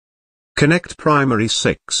Connect Primary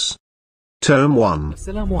 6. Term 1.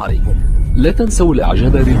 السلام عليكم. لا تنسوا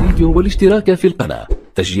الاعجاب بالفيديو والاشتراك في القناة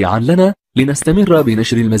تشجيعا لنا لنستمر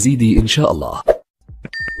بنشر المزيد إن شاء الله.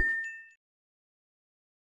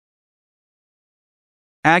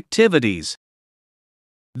 Activities.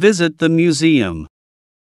 Visit the museum.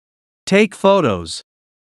 Take photos.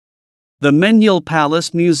 The Menil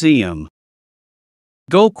Palace Museum.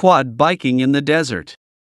 Go quad biking in the desert.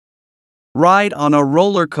 Ride on a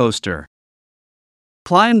roller coaster.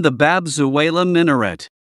 Climb the Bab Zuwayla minaret.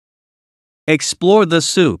 Explore the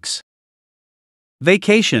souks.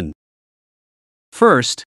 Vacation.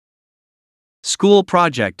 First. School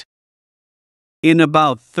project. In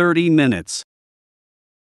about 30 minutes.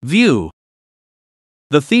 View.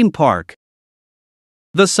 The theme park.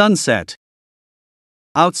 The sunset.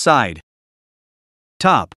 Outside.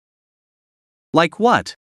 Top. Like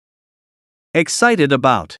what? Excited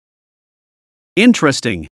about.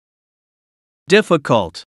 Interesting.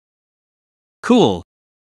 Difficult. Cool.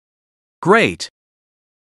 Great.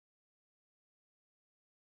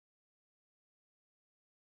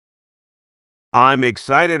 I'm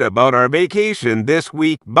excited about our vacation this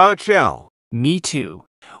week, Bachel. Me too.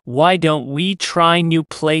 Why don't we try new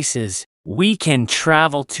places? We can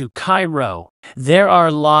travel to Cairo. There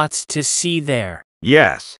are lots to see there.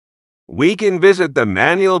 Yes. We can visit the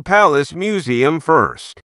Menil Palace Museum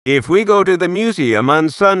first. If we go to the museum on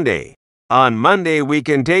Sunday, on Monday we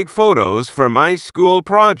can take photos for my school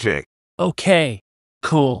project. Okay,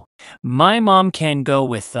 cool. My mom can go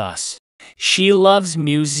with us. She loves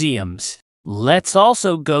museums. Let's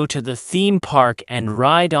also go to the theme park and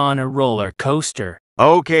ride on a roller coaster.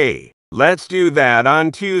 Okay, let's do that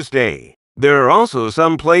on Tuesday. There are also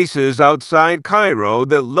some places outside Cairo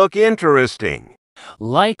that look interesting.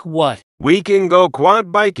 Like what? We can go quad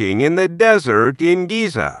biking in the desert in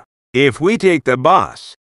Giza. If we take the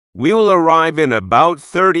bus, we will arrive in about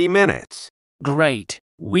 30 minutes. Great.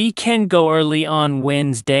 We can go early on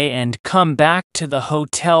Wednesday and come back to the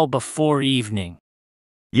hotel before evening.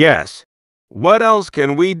 Yes. What else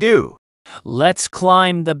can we do? Let's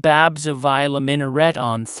climb the Bab Zuwayla minaret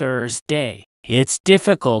on Thursday. It's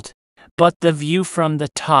difficult, but the view from the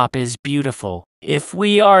top is beautiful. If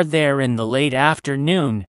we are there in the late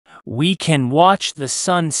afternoon, we can watch the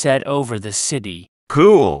sunset over the city.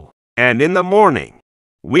 Cool. And in the morning,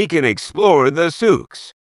 we can explore the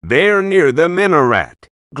souks. They're near the minaret.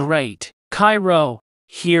 Great. Cairo,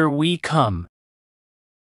 here we come.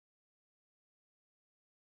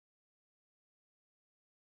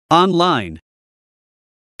 Online.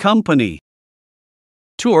 Company.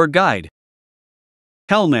 Tour guide.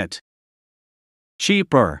 Helmet.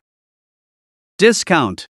 Cheaper.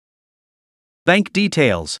 Discount. Bank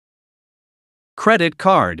details. Credit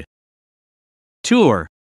card. Tour.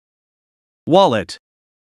 Wallet.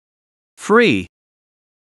 Free.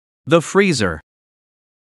 The freezer.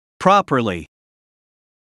 Properly.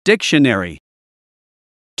 Dictionary.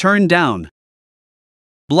 Turn down.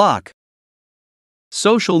 Block.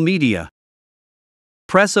 Social media.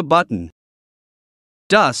 Press a button.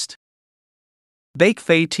 Dust. Bake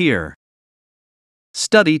fatir.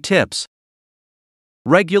 Study tips.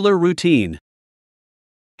 Regular routine.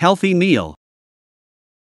 Healthy meal.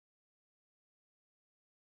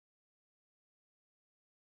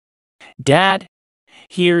 Dad,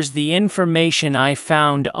 here's the information I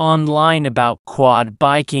found online about quad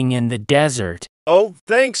biking in the desert. Oh,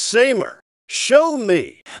 thanks, Seymour. Show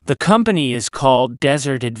me. The company is called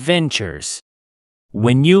Desert Adventures.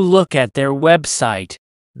 When you look at their website,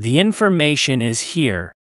 the information is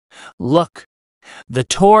here. Look, the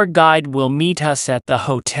tour guide will meet us at the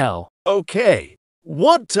hotel. Okay.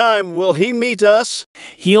 What time will he meet us?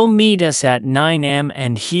 He'll meet us at 9 a.m.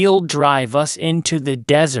 and he'll drive us into the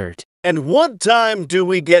desert. And what time do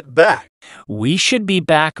we get back? We should be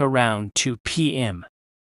back around 2 p.m.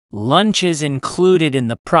 Lunch is included in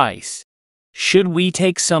the price. Should we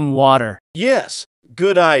take some water? Yes,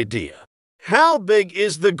 good idea. How big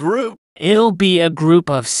is the group? It'll be a group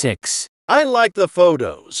of 6. I like the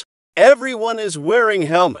photos. Everyone is wearing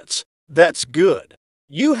helmets. That's good.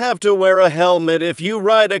 You have to wear a helmet if you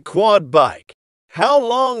ride a quad bike. How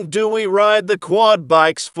long do we ride the quad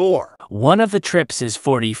bikes for? One of the trips is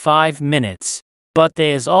 45 minutes, but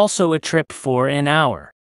there is also a trip for an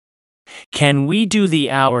hour. Can we do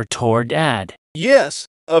the hour tour, Dad? Yes,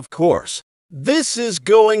 of course. This is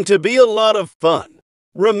going to be a lot of fun.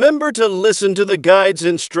 Remember to listen to the guide's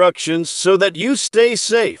instructions so that you stay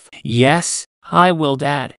safe. Yes, I will,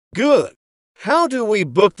 Dad. Good. How do we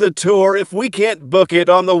book the tour if we can't book it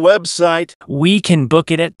on the website? We can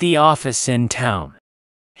book it at the office in town.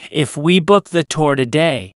 If we book the tour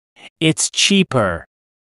today, it's cheaper.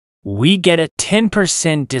 We get a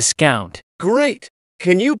 10% discount. Great!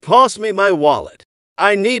 Can you pass me my wallet?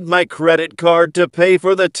 I need my credit card to pay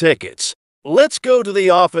for the tickets. Let's go to the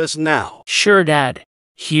office now. Sure, Dad.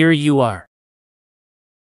 Here you are.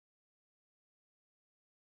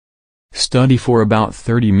 Study for about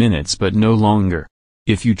 30 minutes but no longer.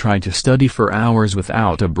 If you try to study for hours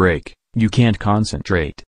without a break, you can't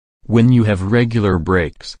concentrate. When you have regular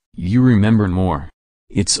breaks, you remember more.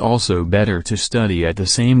 It's also better to study at the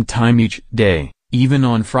same time each day, even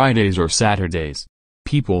on Fridays or Saturdays.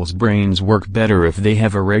 People's brains work better if they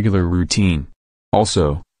have a regular routine.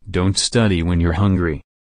 Also, don't study when you're hungry.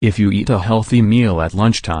 If you eat a healthy meal at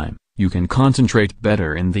lunchtime, you can concentrate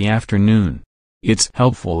better in the afternoon. It's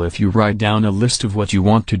helpful if you write down a list of what you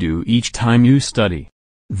want to do each time you study.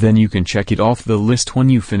 Then you can check it off the list when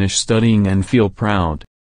you finish studying and feel proud.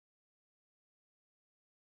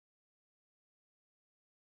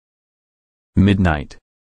 Midnight.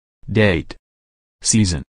 Date.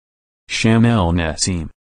 Season. Sham el Nassim.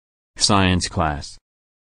 Science class.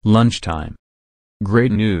 Lunchtime.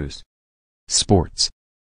 Great news. Sports.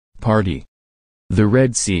 Party. The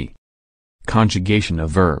Red Sea. Conjugation of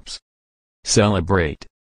verbs. Celebrate.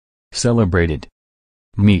 Celebrated.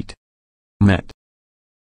 Meet. Met.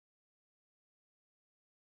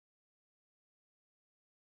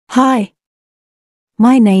 Hi.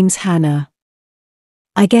 My name's Hannah.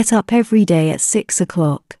 I get up every day at 6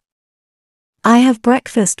 o'clock. I have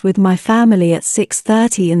breakfast with my family at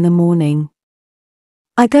 6:30 in the morning.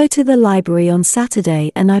 I go to the library on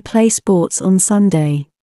Saturday and I play sports on Sunday.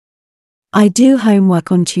 I do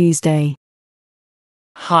homework on Tuesday.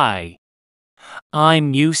 Hi.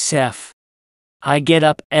 I'm Youssef. I get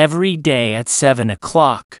up every day at 7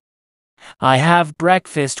 o'clock. I have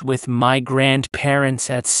breakfast with my grandparents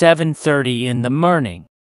at 7:30 in the morning.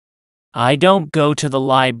 I don't go to the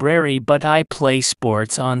library but I play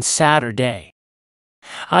sports on Saturday.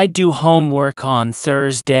 I do homework on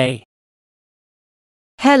Thursday.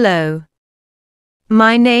 Hello.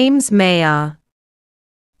 My name's Maya.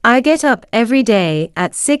 I get up every day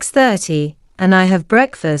at 6:30 and I have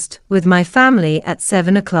breakfast with my family at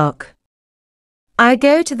 7 o'clock. I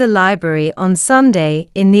go to the library on Sunday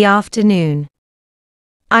in the afternoon.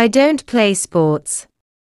 I don't play sports.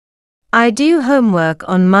 I do homework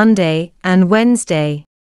on Monday and Wednesday.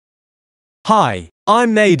 Hi,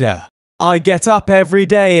 I'm Nader. I get up every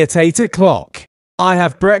day at 8 o'clock. I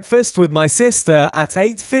have breakfast with my sister at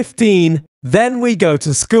 8:15, then we go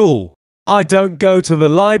to school. I don't go to the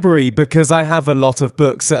library because I have a lot of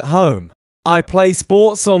books at home. I play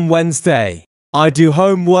sports on Wednesday. I do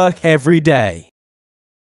homework every day.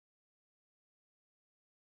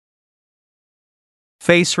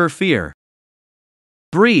 Face her fear.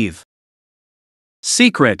 Breathe.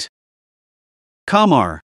 Secret.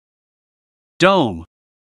 Kamar. Dome.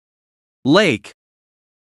 Lake.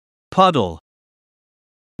 Puddle.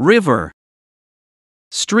 River.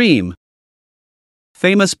 Stream.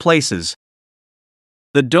 Famous places.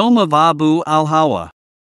 The Dome of Abu al-Hawa.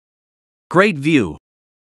 Great view.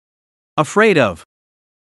 Afraid of.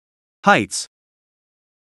 Heights.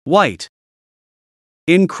 White.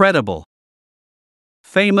 Incredible.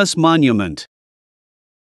 Famous monument.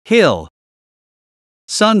 Hill.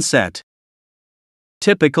 Sunset.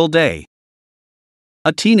 Typical day.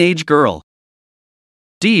 A teenage girl.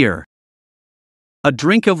 Deer. A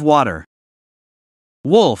drink of water.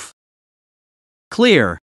 Wolf.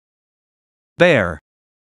 Clear. Bear.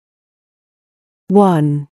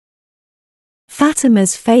 1.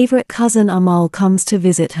 Fatima's favorite cousin Amal comes to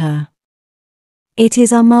visit her. It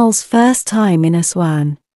is Amal's first time in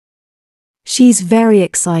Aswan. She's very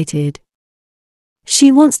excited.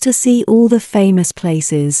 She wants to see all the famous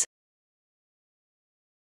places.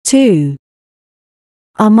 2.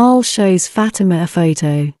 Amal shows Fatima a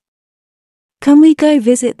photo. Can we go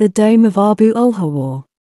visit the Dome of Abu al-Hawa?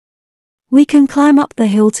 We can climb up the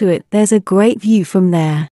hill to it, there's a great view from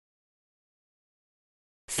there.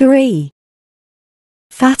 3.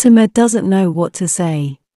 Fatima doesn't know what to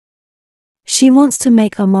say. She wants to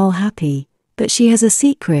make Amal happy, but she has a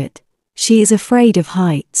secret. She is afraid of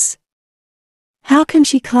heights. How can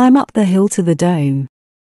she climb up the hill to the dome?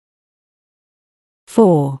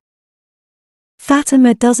 4.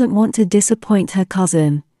 Fatima doesn't want to disappoint her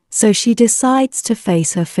cousin, so she decides to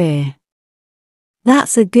face her fear.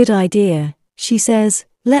 That's a good idea, she says,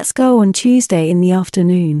 let's go on Tuesday in the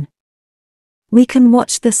afternoon. We can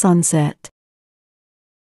watch the sunset.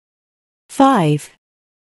 5.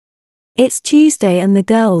 It's Tuesday and the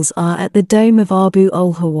girls are at the Dome of Abu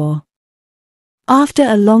al-Hawa. After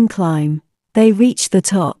a long climb, they reach the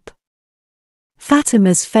top.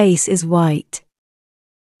 Fatima's face is white.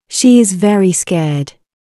 She is very scared.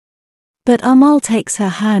 But Amal takes her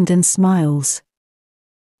hand and smiles.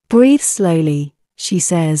 Breathe slowly, she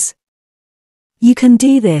says. You can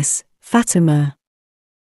do this, Fatima.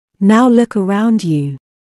 Now look around you.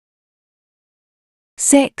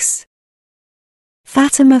 6.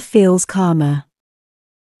 Fatima feels calmer.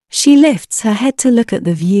 She lifts her head to look at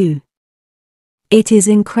the view. It is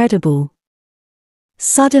incredible.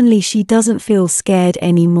 Suddenly she doesn't feel scared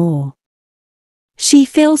anymore. She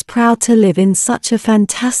feels proud to live in such a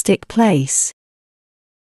fantastic place.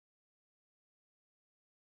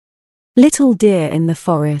 Little deer in the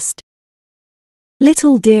forest.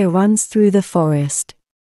 Little deer runs through the forest.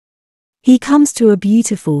 He comes to a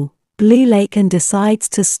beautiful, blue lake and decides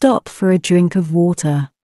to stop for a drink of water.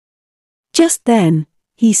 Just then,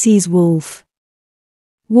 he sees Wolf.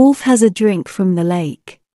 Wolf has a drink from the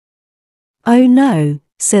lake. Oh no,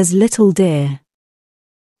 says Little Deer.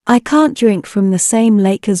 I can't drink from the same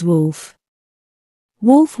lake as Wolf.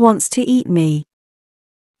 Wolf wants to eat me.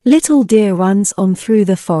 Little Deer runs on through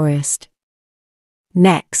the forest.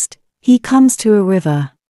 Next, he comes to a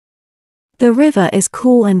river. The river is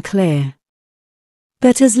cool and clear.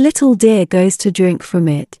 But as Little Deer goes to drink from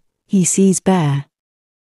it, he sees Bear.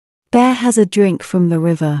 Bear has a drink from the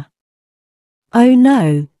river. Oh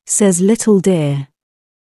no, says Little Deer.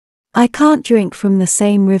 I can't drink from the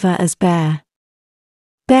same river as Bear.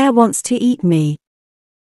 Bear wants to eat me.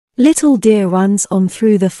 Little Deer runs on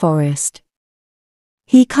through the forest.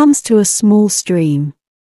 He comes to a small stream.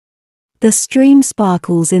 The stream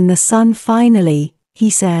sparkles in the sun. Finally, he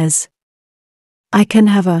says, I can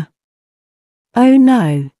have a... Oh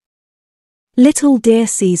no. Little Deer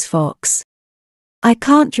sees Fox. I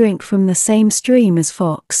can't drink from the same stream as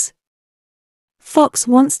Fox. Fox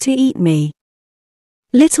wants to eat me.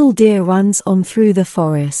 Little Deer runs on through the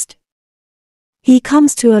forest. He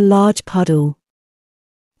comes to a large puddle.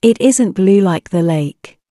 It isn't blue like the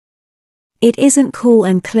lake. It isn't cool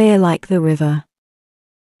and clear like the river.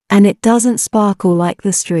 And it doesn't sparkle like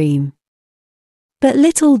the stream. But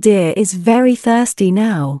Little Deer is very thirsty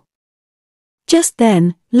now. Just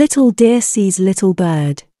then, Little Deer sees Little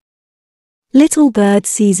Bird. Little Bird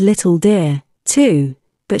sees Little Deer, too,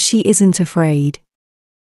 but she isn't afraid.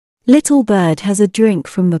 Little Bird has a drink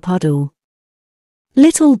from the puddle.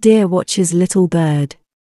 Little Deer watches Little Bird.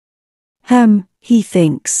 He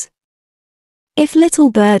thinks. If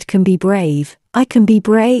Little Bird can be brave, I can be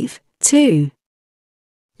brave, too.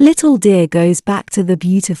 Little Deer goes back to the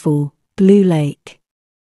beautiful, blue lake.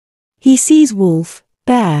 He sees Wolf,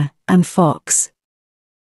 Bear, and Fox.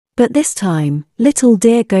 But this time, Little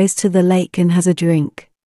Deer goes to the lake and has a drink.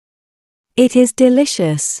 It is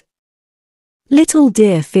delicious. Little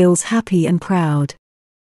Deer feels happy and proud.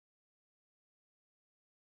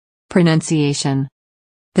 Pronunciation.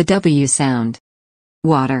 The W sound.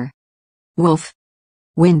 Water. Wolf.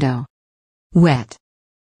 Window. Wet.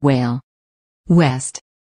 Whale. West.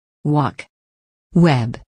 Walk.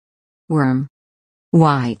 Web. Worm.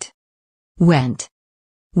 White. Went.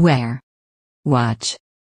 Where. Watch.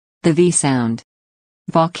 The V sound.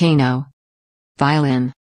 Volcano.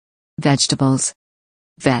 Violin. Vegetables.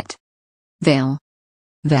 Vet. Veil.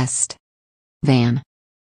 Vest. Van.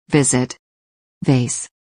 Visit. Vase.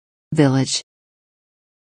 Village.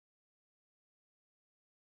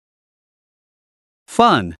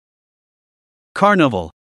 Fun.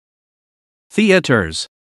 Carnival. Theaters.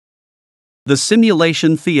 The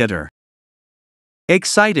simulation theater.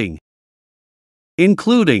 Exciting.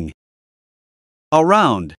 Including.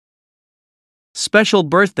 Around. Special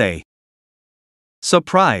birthday.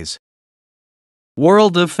 Surprise.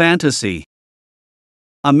 World of fantasy.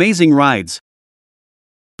 Amazing rides.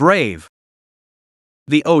 Brave.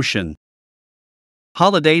 The ocean.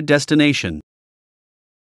 Holiday destination.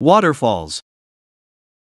 Waterfalls.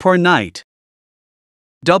 Per night.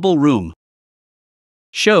 Double room.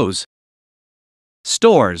 Shows.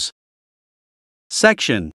 Stores.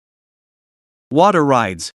 Section. Water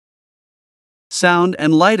rides. Sound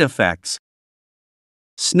and light effects.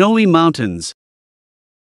 Snowy mountains.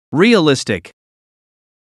 Realistic.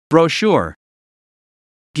 Brochure.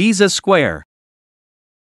 Giza Square.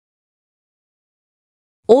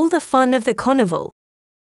 All the fun of the carnival.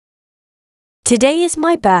 Today is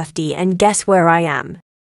my birthday and guess where I am?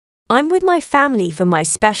 I'm with my family for my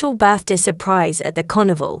special birthday surprise at the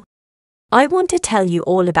carnival. I want to tell you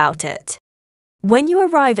all about it. When you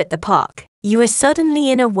arrive at the park, you are suddenly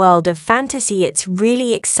in a world of fantasy. It's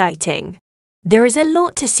really exciting. There is a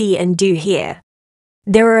lot to see and do here.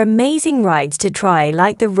 There are amazing rides to try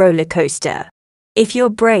like the roller coaster, if you're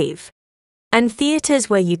brave, and theaters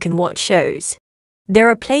where you can watch shows. There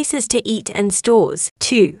are places to eat and stores,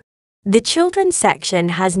 too. The children's section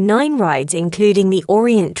has 9 rides including the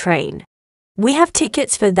Orient train, We have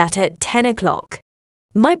tickets for that at 10 o'clock.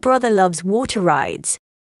 My brother loves water rides,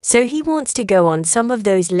 so he wants to go on some of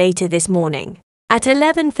those later this morning. At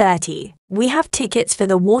 11:30, we have tickets for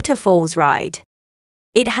the waterfalls ride.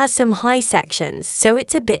 It has some high sections, so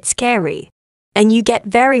it's a bit scary, and you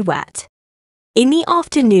get very wet. In the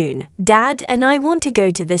afternoon, Dad and I want to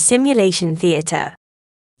go to the simulation theater.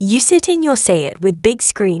 You sit in your seat with big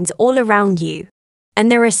screens all around you,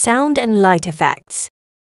 and there are sound and light effects.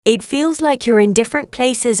 It feels like you're in different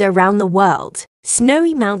places around the world,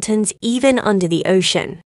 snowy mountains even under the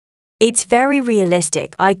ocean. It's very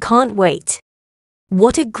realistic. I can't wait.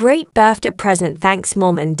 What a great birthday present. Thanks,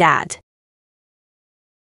 Mom and Dad.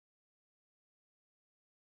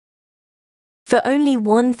 For only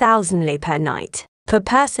 1,000 lei per night, per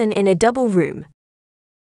person in a double room.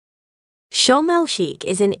 Sharm el-Sheikh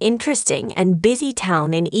is an interesting and busy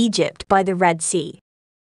town in Egypt by the Red Sea.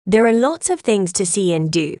 There are lots of things to see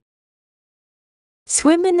and do.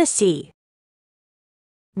 Swim in the sea.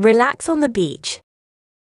 Relax on the beach.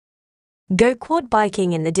 Go quad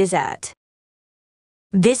biking in the desert.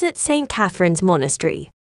 Visit St. Catherine's Monastery.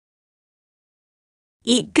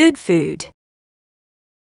 Eat good food.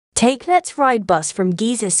 Take Let's Ride bus from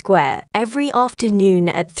Giza Square every afternoon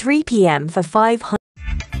at 3 p.m. for 500